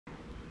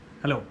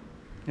Hello,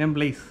 ഞാൻ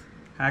blaze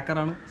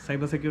ഹാക്കറാണ്,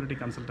 cyber security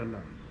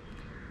കൺസൾട്ടൻ്റാണ്.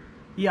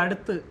 ഈ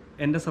അടുത്ത്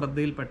എൻ്റെ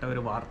ശ്രദ്ധയിൽപ്പെട്ട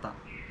ഒരു വാർത്ത,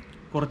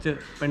 കുറച്ച്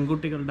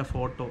പെൺകുട്ടികളുടെ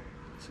ഫോട്ടോ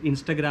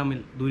ഇൻസ്റ്റഗ്രാമിൽ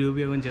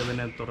ദുരുപയോഗം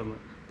ചെയ്തതിനെ തുടർന്ന്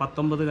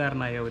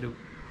 19കാരനായ ഒരു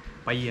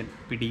പയ്യൻ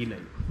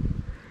പിടിയിലായി.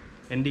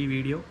 എൻ്റെ ഈ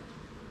വീഡിയോ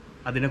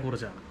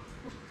അതിനെക്കുറിച്ചാണ്.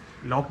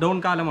 ലോക്ക്ഡൗൺ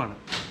കാലമാണ്,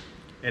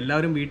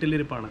 എല്ലാവരും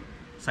വീട്ടിലിരിപ്പാണ്.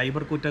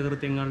 സൈബർ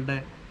കുറ്റകൃത്യങ്ങളുടെ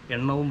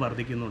എണ്ണവും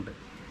വർദ്ധിക്കുന്നുണ്ട്.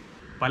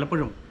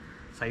 പലപ്പോഴും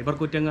സൈബർ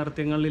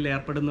കുറ്റകൃത്യങ്ങളിൽ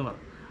ഏർപ്പെടുന്നവർ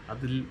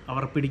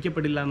അവർ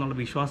പിടിക്കപ്പെടില്ല എന്നുള്ള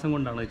വിശ്വാസം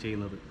കൊണ്ടാണ്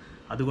ചെയ്യുന്നത്.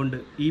 അതുകൊണ്ട്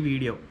ഈ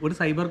വീഡിയോ ഒരു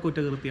സൈബർ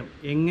കുറ്റകൃത്യം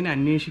എങ്ങനെ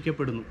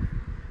അന്വേഷിക്കപ്പെടുന്നു,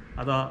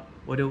 അതാ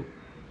ഒരു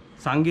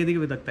സാങ്കേതിക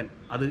വിദഗ്ധൻ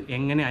അത്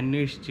എങ്ങനെ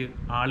അന്വേഷിച്ച്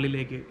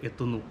ആളിലേക്ക്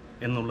എത്തുന്നു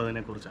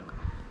എന്നുള്ളതിനെക്കുറിച്ചാണ്.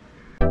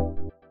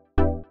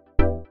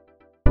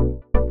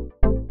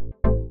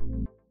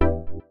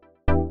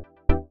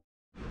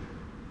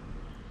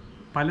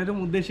 പലരും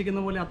ഉദ്ദേശിക്കുന്ന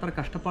പോലെ അത്ര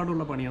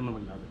കഷ്ടപ്പാടുള്ള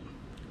പണിയൊന്നുമല്ലാതെ.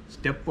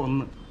 സ്റ്റെപ്പ്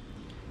 1,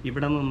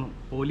 ഇവിടെ നിന്നും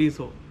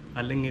പോലീസോ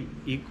അല്ലെങ്കിൽ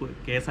ഈ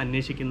കേസ്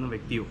അന്വേഷിക്കുന്ന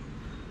വ്യക്തിയോ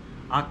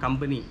ആ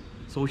കമ്പനി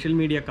സോഷ്യൽ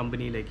മീഡിയ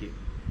കമ്പനിയിലേക്ക്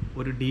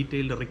ഒരു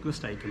ഡീറ്റെയിൽഡ്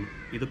റിക്വസ്റ്റ് അയക്കുന്നു.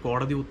 ഇത്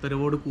കോടതി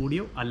ഉത്തരവോട്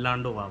കൂടിയോ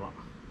അല്ലാണ്ടോ ആവാം.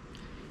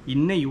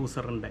 ഇന്ന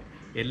യൂസറിൻ്റെ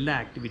എല്ലാ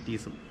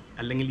ആക്ടിവിറ്റീസും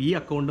അല്ലെങ്കിൽ ഈ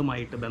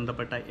അക്കൗണ്ടുമായിട്ട്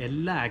ബന്ധപ്പെട്ട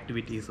എല്ലാ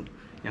ആക്ടിവിറ്റീസും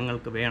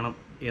ഞങ്ങൾക്ക് വേണം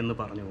എന്ന്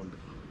പറഞ്ഞുകൊണ്ട്.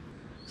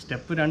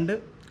 സ്റ്റെപ്പ് 2,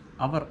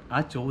 അവർ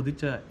ആ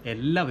ചോദിച്ച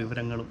എല്ലാ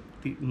വിവരങ്ങളും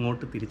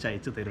ഇങ്ങോട്ട്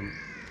തിരിച്ചയച്ചു തരുന്നു.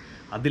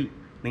 അതിൽ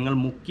നിങ്ങൾ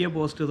മുക്കിയ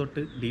പോസ്റ്റ്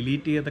തൊട്ട്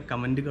ഡിലീറ്റ് ചെയ്ത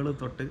കമൻറ്റുകൾ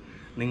തൊട്ട്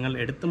നിങ്ങൾ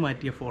എടുത്തു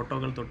മാറ്റിയ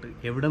ഫോട്ടോകൾ തൊട്ട്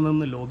എവിടെ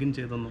നിന്ന് ലോഗിൻ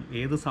ചെയ്തെന്നും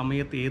ഏത്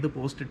സമയത്ത് ഏത്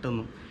പോസ്റ്റ്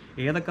ഇട്ടെന്നും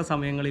ഏതൊക്കെ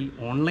സമയങ്ങളിൽ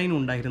ഓൺലൈൻ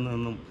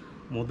ഉണ്ടായിരുന്നതെന്നും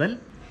മുതൽ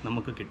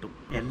നമുക്ക് കിട്ടും.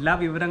 എല്ലാ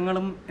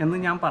വിവരങ്ങളും എന്ന്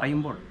ഞാൻ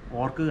പറയുമ്പോൾ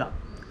ഓർക്കുക,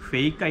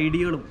 ഫേക്ക്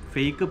ഐഡികളും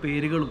ഫേക്ക്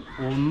പേരുകളും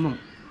ഒന്നും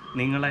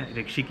നിങ്ങളെ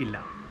രക്ഷിക്കില്ല.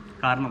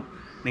 കാരണം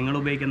നിങ്ങൾ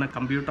ഉപയോഗിക്കുന്ന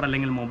കമ്പ്യൂട്ടർ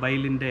അല്ലെങ്കിൽ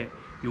മൊബൈലിൻ്റെ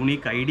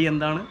യൂണീക്ക് ഐ ഡി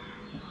എന്താണ്,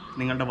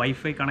 നിങ്ങളുടെ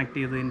വൈഫൈ കണക്ട്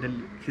ചെയ്തതിൻ്റെ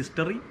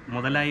ഹിസ്റ്ററി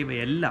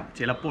മുതലായവയെല്ലാം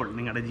ചിലപ്പോൾ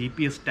നിങ്ങളുടെ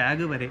GPS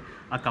ടാഗ് വരെ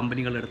ആ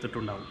കമ്പനികൾ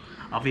എടുത്തിട്ടുണ്ടാവും.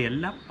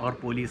 അവയെല്ലാം അവർ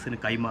പോലീസിന്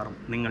കൈമാറും.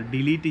 നിങ്ങൾ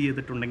ഡിലീറ്റ്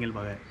ചെയ്തിട്ടുണ്ടെങ്കിൽ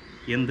വരെ,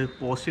 എന്ത്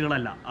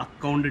പോസ്റ്റുകളല്ല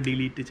അക്കൗണ്ട്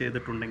ഡിലീറ്റ്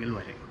ചെയ്തിട്ടുണ്ടെങ്കിൽ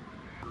വരെ.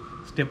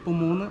 സ്റ്റെപ്പ്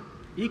 3,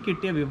 ഈ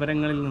കിട്ടിയ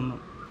വിവരങ്ങളിൽ നിന്നും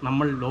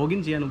നമ്മൾ ലോഗിൻ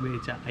ചെയ്യാൻ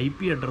ഉപയോഗിച്ച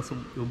IP അഡ്രസ്സും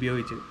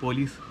ഉപയോഗിച്ച്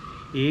പോലീസ്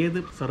ഏത്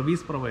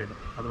സർവീസ് പ്രൊവൈഡർ,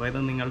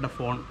 അതായത് നിങ്ങളുടെ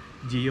ഫോൺ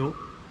ജിയോ,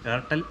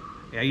 എയർടെൽ,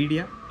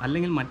 ഐഡിയ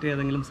അല്ലെങ്കിൽ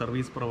മറ്റേതെങ്കിലും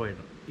സർവീസ്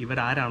പ്രൊവൈഡർ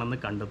ഇവരാരാണെന്ന്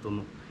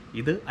കണ്ടെത്തുന്നു.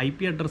 ഇത് IP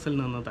അഡ്രസ്സിൽ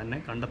നിന്ന് തന്നെ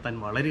കണ്ടെത്താൻ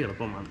വളരെ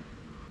എളുപ്പമാണ്.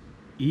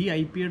 ഈ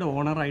IPയുടെ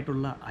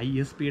ഓണറായിട്ടുള്ള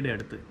ISPയുടെ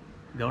അടുത്ത്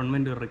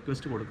ഗവൺമെൻറ്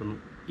റിക്വസ്റ്റ് കൊടുക്കുന്നു.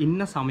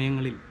 ഇന്ന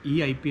സമയങ്ങളിൽ ഈ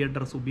IP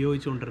അഡ്രസ്സ്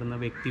ഉപയോഗിച്ചുകൊണ്ടിരുന്ന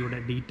വ്യക്തിയുടെ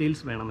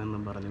ഡീറ്റെയിൽസ്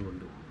വേണമെന്നും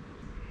പറഞ്ഞുകൊണ്ട്.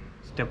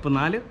 സ്റ്റെപ്പ്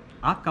 4,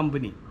 ആ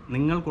കമ്പനി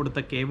നിങ്ങൾ കൊടുത്ത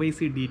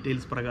KYC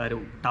ഡീറ്റെയിൽസ്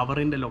പ്രകാരവും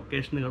ടവറിൻ്റെ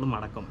ലൊക്കേഷനുകളും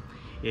അടക്കം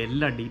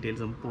എല്ലാ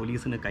ഡീറ്റെയിൽസും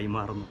പോലീസിന്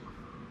കൈമാറുന്നു.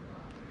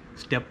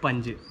 സ്റ്റെപ്പ്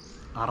 5,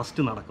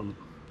 അറസ്റ്റ് നടക്കുന്നു.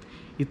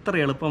 ഇത്ര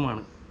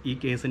എളുപ്പമാണ് ഈ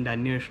കേസിൻ്റെ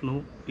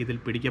അന്വേഷണവും ഇതിൽ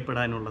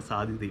പിടിക്കപ്പെടാനുള്ള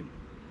സാധ്യതയും.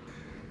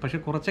 പക്ഷെ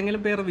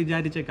കുറച്ചെങ്കിലും പേർ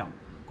വിചാരിച്ചേക്കാം,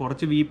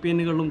 കുറച്ച്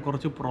VPNകളും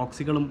കുറച്ച്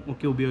പ്രോക്സികളും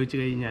ഒക്കെ ഉപയോഗിച്ച്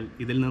കഴിഞ്ഞാൽ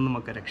ഇതിൽ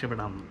നിന്നുമൊക്കെ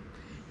രക്ഷപ്പെടാമെന്ന്.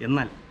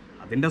 എന്നാൽ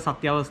അതിൻ്റെ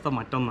സത്യാവസ്ഥ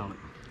മറ്റൊന്നാണ്.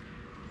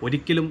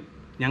 ഒരിക്കലും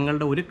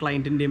ഞങ്ങളുടെ ഒരു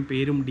ക്ലയൻറ്റിൻ്റെയും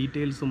പേരും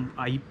ഡീറ്റെയിൽസും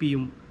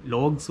IPയും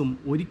ലോഗ്സും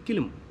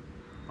ഒരിക്കലും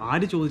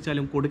ആര്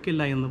ചോദിച്ചാലും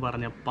കൊടുക്കില്ല എന്ന്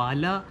പറഞ്ഞ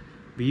പല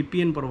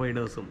VPN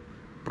പ്രൊവൈഡേഴ്സും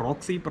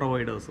പ്രോക്സി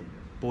പ്രൊവൈഡേഴ്സും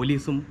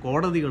പോലീസും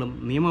കോടതികളും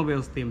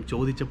നിയമവ്യവസ്ഥയും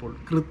ചോദിച്ചപ്പോൾ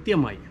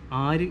കൃത്യമായി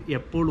ആര്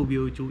എപ്പോൾ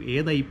ഉപയോഗിച്ചു,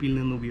 ഏത് IPയിൽ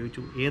നിന്ന്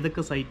ഉപയോഗിച്ചു,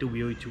 ഏതൊക്കെ സൈറ്റ്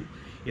ഉപയോഗിച്ചു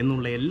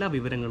എന്നുള്ള എല്ലാ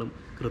വിവരങ്ങളും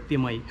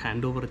കൃത്യമായി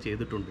ഹാൻഡ് ഓവർ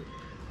ചെയ്തിട്ടുണ്ട്.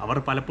 അവർ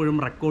പലപ്പോഴും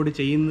റെക്കോർഡ്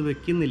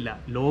വെക്കുന്നില്ല,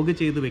 ലോഗ്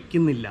ചെയ്ത്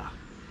വെക്കുന്നില്ല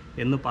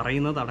എന്ന്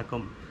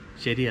പറയുന്നതടക്കം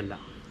ശരിയല്ല.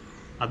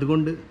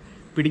 അതുകൊണ്ട്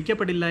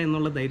പിടിക്കപ്പെടില്ല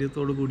എന്നുള്ള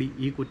ധൈര്യത്തോടു കൂടി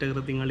ഈ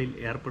കുറ്റകൃത്യങ്ങളിൽ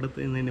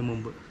ഏർപ്പെടുത്തുന്നതിന്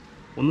മുമ്പ്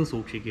ഒന്ന്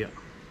സൂക്ഷിക്കുക.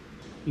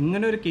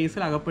 ഇങ്ങനൊരു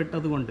കേസിൽ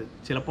അകപ്പെട്ടതുകൊണ്ട്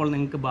ചിലപ്പോൾ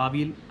നിങ്ങൾക്ക്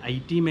ഭാവിയിൽ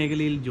IT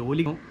മേഖലയിൽ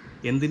ജോലിയോ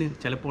എന്തിന്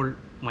ചിലപ്പോൾ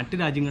മറ്റ്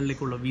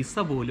രാജ്യങ്ങളിലേക്കുള്ള വിസ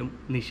പോലും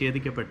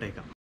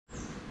നിഷേധിക്കപ്പെട്ടേക്കാം.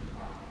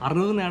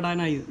 അറിവ്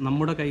നേടാനായി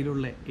നമ്മുടെ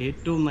കയ്യിലുള്ള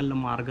ഏറ്റവും നല്ല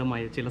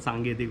മാർഗമായ ചില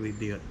സാങ്കേതിക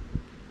വിദ്യകൾ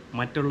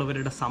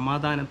മറ്റുള്ളവരുടെ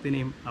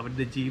സമാധാനത്തിനെയും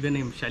അവരുടെ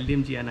ജീവനെയും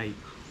ശല്യം ചെയ്യാനായി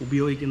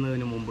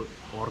ഉപയോഗിക്കുന്നതിന് മുമ്പ്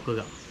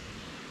ഓർക്കുക.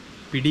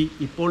 പിടി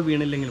ഇപ്പോൾ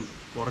വീണില്ലെങ്കിലും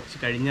കുറച്ച്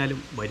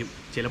കഴിഞ്ഞാലും വരും.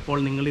 ചിലപ്പോൾ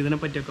നിങ്ങൾ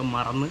ഇതിനെപ്പറ്റിയൊക്കെ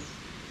മറന്ന്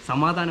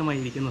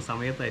സമാധാനമായിരിക്കുന്ന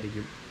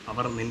സമയത്തായിരിക്കും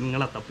അവർ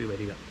നിങ്ങളെ തപ്പി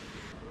വരിക.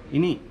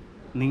 ഇനി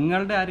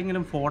നിങ്ങളുടെ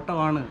ആരെങ്കിലും ഫോട്ടോ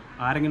ആണ്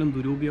ആരെങ്കിലും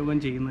ദുരുപയോഗം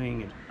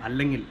ചെയ്യുന്നതെങ്കിൽ,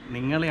 അല്ലെങ്കിൽ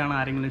നിങ്ങളെയാണ്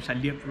ആരെങ്കിലും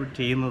ശല്യം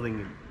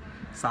ചെയ്യുന്നതെങ്കിൽ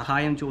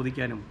സഹായം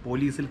ചോദിക്കാനും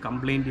പോലീസിൽ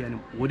കംപ്ലയിൻറ്റ്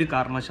ചെയ്യാനും ഒരു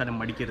കാരണവശാലും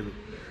മടിക്കരുത്.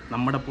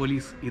 നമ്മുടെ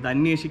പോലീസ് ഇത്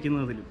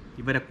അന്വേഷിക്കുന്നതിലും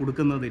ഇവരെ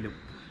കൊടുക്കുന്നതിലും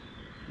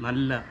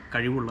നല്ല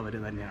കഴിവുള്ളവർ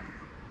തന്നെയാണ്.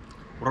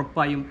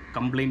 ഉറപ്പായും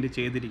കംപ്ലയിൻറ്റ്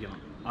ചെയ്തിരിക്കണം.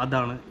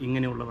 അതാണ്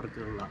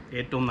ഇങ്ങനെയുള്ളവർക്കുള്ള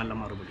ഏറ്റവും നല്ല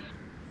മറുപടി.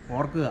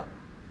 ഓർക്കുക,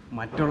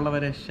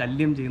 മറ്റുള്ളവരെ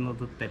ശല്യം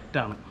ചെയ്യുന്നത്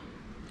തെറ്റാണ്.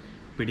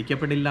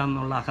 പിടിക്കപ്പെടില്ല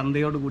എന്നുള്ള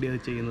അഹന്തയോടുകൂടി അത്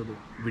ചെയ്യുന്നത്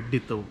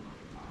വിഡ്ഢിത്തവും.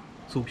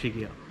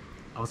 സൂക്ഷിക്കുക.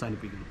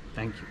 അവസാനിപ്പിക്കുന്നു.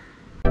 Thank you.